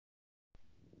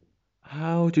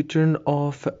How to turn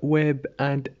off web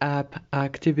and app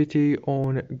activity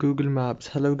on Google Maps.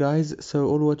 Hello guys, so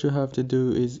all what you have to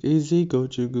do is easy. Go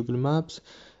to Google Maps.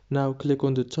 Now click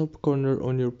on the top corner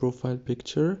on your profile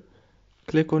picture.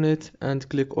 Click on it and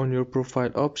click on your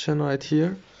profile option right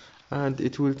here, and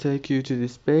it will take you to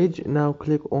this page. Now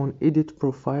click on edit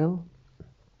profile.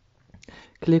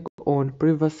 Click on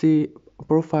privacy,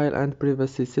 profile and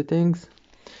privacy settings.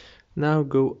 Now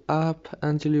go up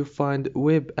until you find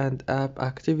web and app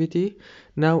activity.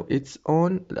 Now it's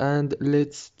on, and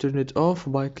let's turn it off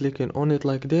by clicking on it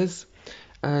like this.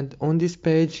 And on this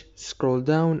page, scroll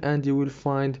down and you will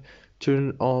find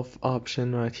turn off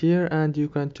option right here, and you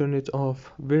can turn it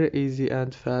off very easy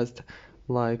and fast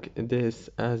like this,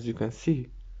 as you can see.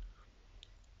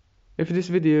 If this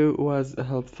video was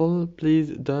helpful, please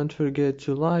don't forget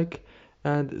to like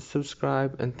and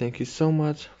subscribe, and thank you so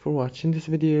much for watching this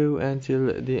video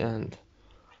until the end.